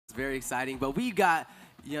It's very exciting, but we got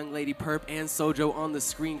young lady PURP and SOJO on the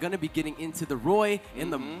screen. Gonna be getting into the Roy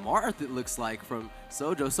and the Marth, it looks like, from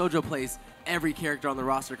SOJO. SOJO plays every character on the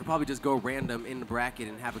roster. Could probably just go random in the bracket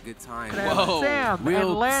and have a good time. Whoa. Sam we'll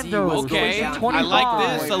and Lando. Okay, I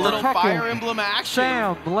like this. A little Fire Emblem action.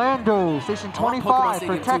 Sam, Lando, Station 25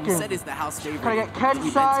 for Tekken. We said it's the house favorite. Gonna get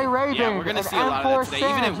Kensai Raven. Yeah, we're gonna see a lot of that today.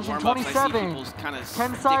 Even in warm-ups, I see people kind of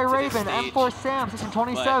Kensai Raven, M4 Sam, Station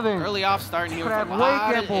 27. But early off, starting here with a Wade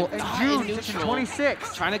lot Gamble of in June, Station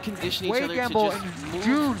 26. Trying to condition each Wade other Gamble to just in move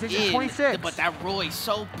June, Station 26. But that Roy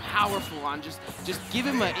so powerful on just give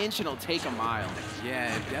him an inch and he'll take a mile.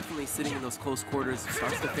 Yeah, definitely sitting in those close quarters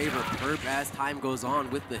starts to favor PURP as time goes on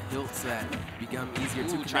with the hilts that become easier to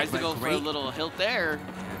connect. Tries to go for a little hilt there.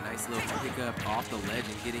 Yeah, nice little pickup off the ledge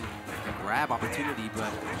and getting a grab opportunity,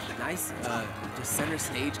 but a nice just center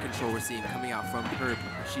stage control we're seeing coming out from PURP.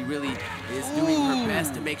 She really is doing her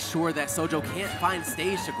best to make sure that SOJO can't find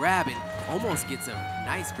stage to grab and almost gets a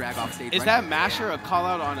nice drag off stage. Is that Masher a call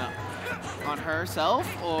out on herself,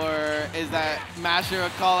 or is that Masher a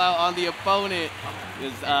call out on the opponent?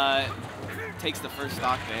 Because takes the first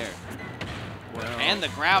stock there. Well, and the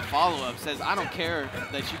grab follow-up says, I don't care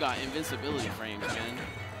that you got invincibility frames, man.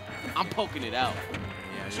 I'm poking it out.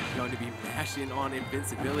 Yeah, you're going to be mashing on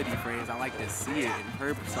invincibility frames. I like to see it. And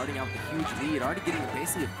PURP starting out with a huge lead, already getting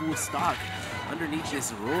basically a full stock underneath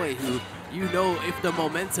this Roy, who, you know, if the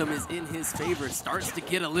momentum is in his favor, starts to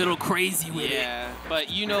get a little crazy with it. Yeah, but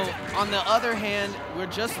you know, on the other hand, we're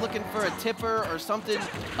just looking for a tipper or something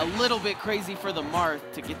a little bit crazy for the Marth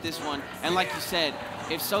to get this one. And like you said,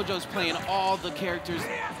 if SOJO's playing all the characters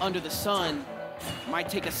under the sun, might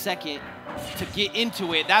take a second to get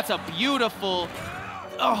into it. That's a beautiful,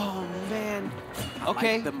 oh man.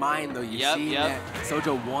 Okay. Like the mind, though, you see that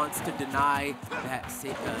SOJO wants to deny that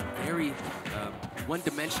very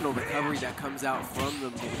one-dimensional recovery that comes out from the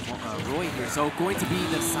Roy here. So going to be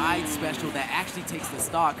the side special that actually takes the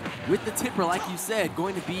stock with the tipper, like you said,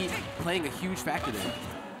 going to be playing a huge factor there.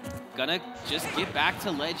 Gonna just get back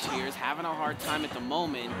to ledge here. Is having a hard time at the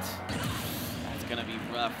moment. That's gonna be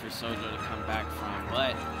rough for SOJO to come back from,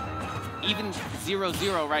 but even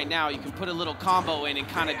 0-0 right now, you can put a little combo in and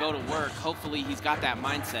kind of go to work. Hopefully he's got that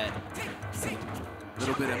mindset. A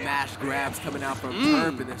little bit of mash grabs coming out from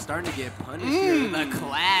PURP, and they're starting to get punished here. The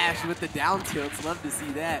clash with the down tilts. Love to see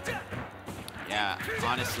that. Yeah,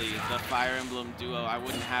 honestly, the Fire Emblem duo, I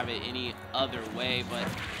wouldn't have it any other way, but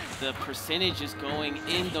the percentage is going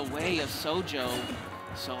in the way of SOJO.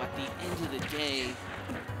 So at the end of the day,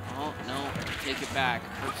 oh no, take it back.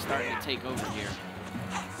 PURP's starting to take over here.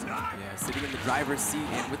 Yeah, sitting in the driver's seat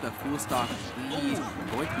and with a full stock lead.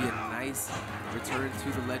 Going to be a nice return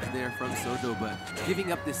to the ledge there from SOJO, but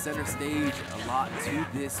giving up this center stage a lot to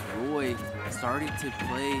this Roy. Starting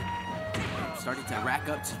to rack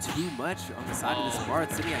up to too much on the side of this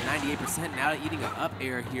Marth, sitting at 98%, now eating an up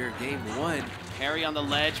air here, game one. Parry on the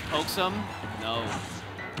ledge, pokes him, no.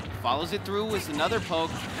 Follows it through with another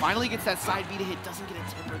poke, finally gets that side B to hit, doesn't get a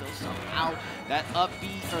tipper though somehow. That up B,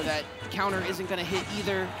 or that counter isn't gonna hit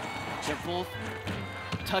either. They're both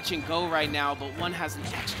touch and go right now, but one has an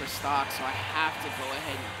extra stock, so I have to go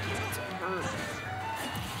ahead and give it to PURP.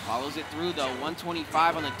 Follows it through though,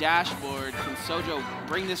 125 on the dashboard. Can SOJO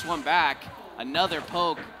bring this one back? Another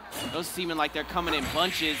poke. Those seeming like they're coming in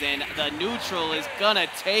bunches, and the neutral is gonna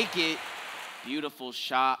take it. Beautiful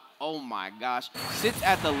shot. Oh my gosh. Sits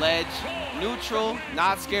at the ledge. Neutral,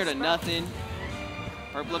 not scared of nothing.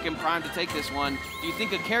 PURP looking primed to take this one. Do you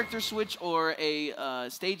think a character switch or a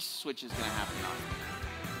stage switch is gonna happen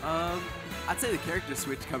now? I'd say the character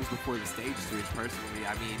switch comes before the stage switch, personally.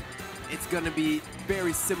 I mean, it's gonna be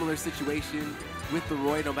very similar situation with the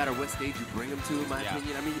Roy, no matter what stage you bring him to, in my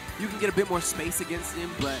opinion. I mean, you can get a bit more space against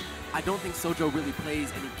him, but I don't think SOJO really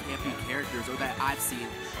plays any campy characters, or that I've seen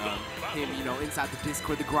him, you know, inside the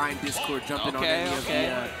Discord, the grind Discord, jumping on any of the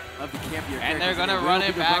campier characters. And they're gonna run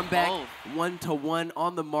it back, both. 1-to-1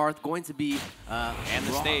 on the Marth, going to be and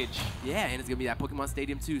the stage. Yeah, and it's gonna be that Pokemon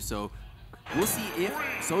Stadium too. So we'll see if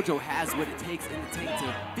SOJO has what it takes in the tank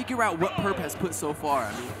to figure out what PURP has put so far.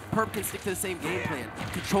 I mean, PURP can stick to the same game plan,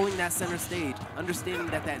 controlling that center stage, understanding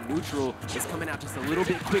that that neutral is coming out just a little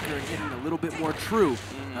bit quicker and hitting a little bit more true.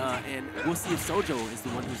 And we'll see if SOJO is the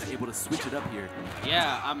one who's able to switch it up here.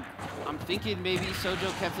 Yeah, I'm thinking maybe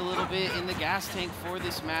SOJO kept a little bit in the gas tank for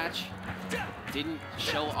this match. Didn't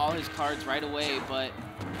show all his cards right away, but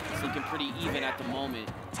it's looking pretty even at the moment.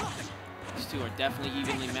 These two are definitely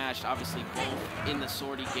evenly matched, obviously both in the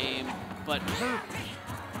swordy game, but PURP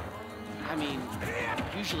I mean,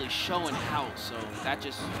 usually show and out, so that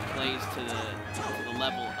just plays to the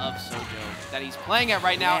level of SOJO that he's playing at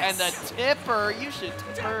right now. Yes. And the tipper, you should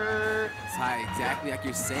tipper. It's exactly like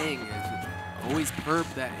you're saying. It's always PURP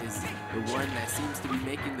that is the one that seems to be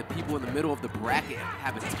making the people in the middle of the bracket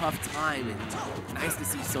have a tough time. And nice to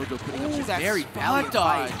see SOJO putting up a very valiant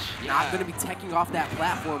dodge. fight. Yeah. Not going to be teching off that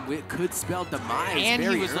platform, which could spell demise. And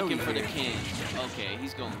very he was early looking for the here. king. Okay,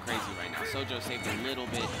 he's going crazy right now. SOJO saved a little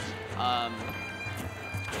bit.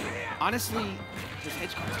 Honestly, his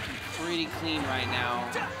hedge card's looking pretty clean right now.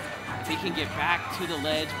 If he can get back to the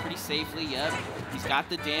ledge pretty safely, yep. He's got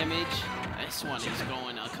the damage. This one is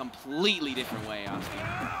going a completely different way, Austin.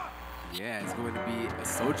 Yeah, it's going to be a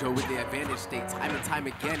SOJO with the advantage state time and time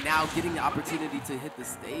again. Now getting the opportunity to hit the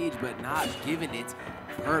stage, but not giving it.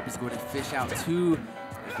 PURP is going to fish out two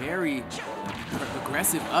very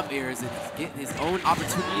aggressive up airs and get his own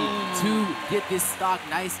opportunity to get this stock.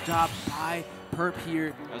 Nice job by PURP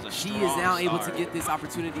here. She is now able to get this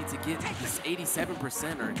opportunity to get this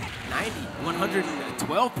 87% or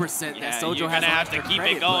 112% that SOJO has. You're gonna have to on her keep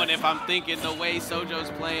credit, it going. but If I'm thinking the way SOJO's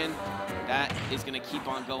playing, that is gonna keep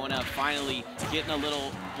on going up. Finally getting a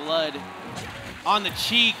little blood on the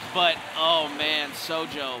cheek, but oh man,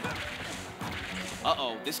 SOJO.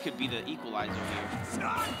 Uh-oh, this could be the equalizer here.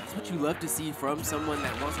 That's what you love to see from someone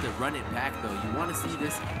that wants to run it back, though. You want to see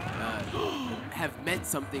this have meant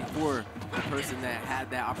something for the person that had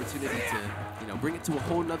that opportunity to, you know, bring it to a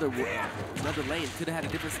whole nother lane. Could have had a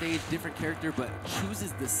different stage, different character, but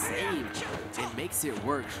chooses the same and makes it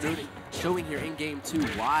work. Showing here in game 2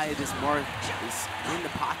 why this Marth is in the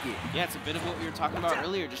pocket. Yeah, it's a bit of what we were talking about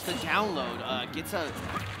earlier. Just the download gets a. Okay,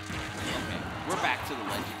 we're back to the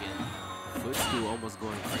ledge again. Footstool almost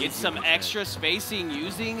going crazy. Get some extra spacing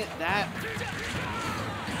using that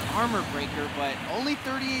armor breaker, but only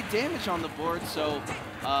 38 damage on the board, so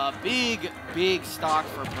big stock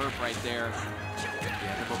for PURP right there.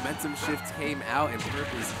 Yeah, the momentum shift came out, and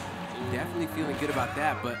PURP is definitely feeling good about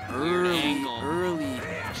that, but early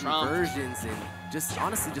conversions and just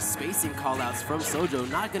honestly just spacing callouts from SOJO.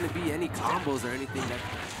 Not going to be any combos or anything that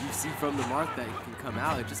you see from the Marth that can come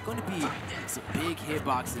out. It's just going to be some big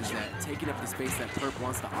hitboxes that taking up the space that PURP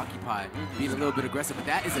wants to occupy, being a little bit aggressive. But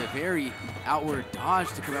that is a very outward dodge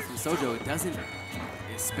to come out from SOJO. It doesn't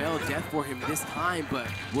spell death for him this time, but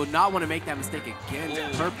will not want to make that mistake again.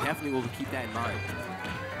 PURP definitely will keep that in mind.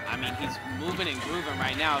 I mean, he's moving and grooving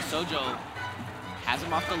right now. SOJO has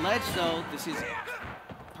him off the ledge, though. This is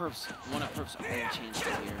one of PURP's only chances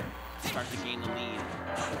here to start to gain the lead.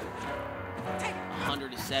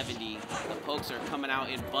 170. The pokes are coming out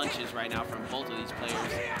in bunches right now from both of these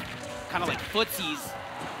players. Kind of like footsies.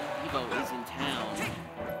 Evo is in town.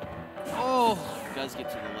 Oh, does get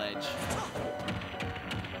to the ledge.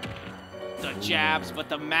 The jabs, but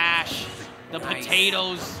the mash, the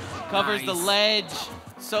potatoes covers the ledge.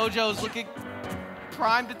 SOJO's looking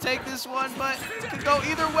primed to take this one, but it could go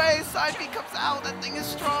either way. Side B comes out. That thing is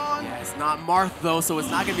strong. Yeah, it's not Marth, though, so it's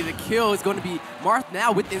not going to be the kill. It's going to be Marth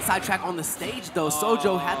now with inside track on the stage, though.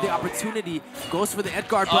 SOJO had the opportunity, goes for the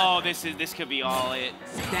Edgard, but oh, this could be all it.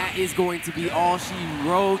 That is going to be all she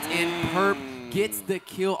wrote, and PURP gets the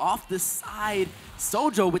kill off the side.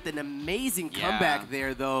 SOJO with an amazing comeback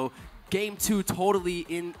there, though. Game 2 totally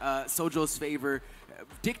in SOJO's favor,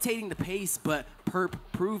 dictating the pace, but PURP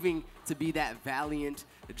proving to be that valiant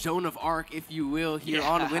Joan of Arc, if you will, here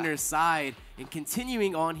on winner's side. And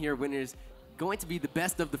continuing on here, winners, going to be the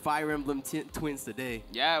best of the Fire Emblem twins today.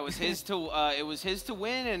 Yeah, it was his to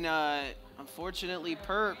win, and unfortunately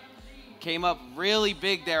PURP came up really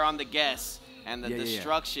big there on the guess, and the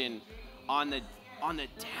destruction on the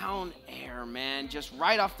down air, man, just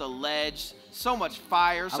right off the ledge. So much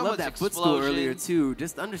fire, so much explosion. I love that footstool earlier too.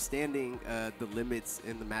 Just understanding the limits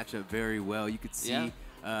in the matchup very well. You could see.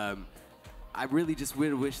 I really just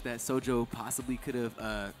would wish that SOJO possibly could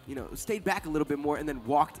have, you know, stayed back a little bit more and then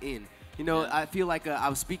walked in. You know, I feel like I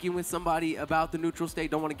was speaking with somebody about the neutral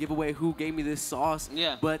state. Don't want to give away who gave me this sauce.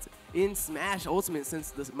 But in Smash Ultimate,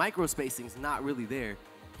 since the micro spacing is not really there,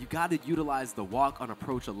 you got to utilize the walk on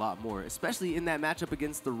approach a lot more, especially in that matchup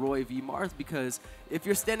against the Roy v Marth, because if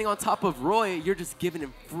you're standing on top of Roy, you're just giving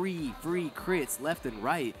him free crits left and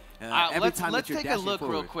right. Every time that you're let's take a look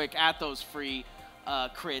forward. real quick at those free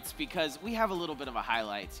crits, because we have a little bit of a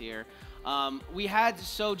highlights here. We had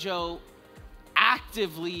SOJO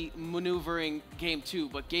actively maneuvering game 2,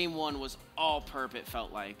 but game 1 was all PURP, it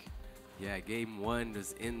felt like. Yeah, game 1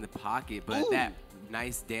 was in the pocket, but that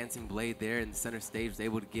nice dancing blade there in the center stage was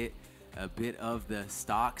able to get a bit of the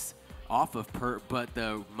stocks off of PURP, but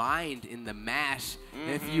the mind in the mash,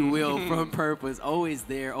 if you will, from PURP was always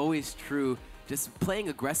there, always true. just playing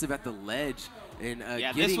aggressive at the ledge and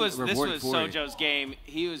yeah, getting this was rewarded for it. SOJO's game.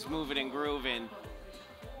 He was moving and grooving.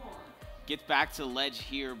 Gets back to the ledge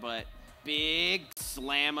here, but big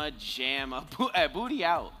slamma jamma. Booty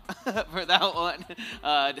out for that one.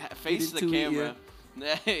 Face the camera.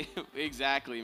 Exactly.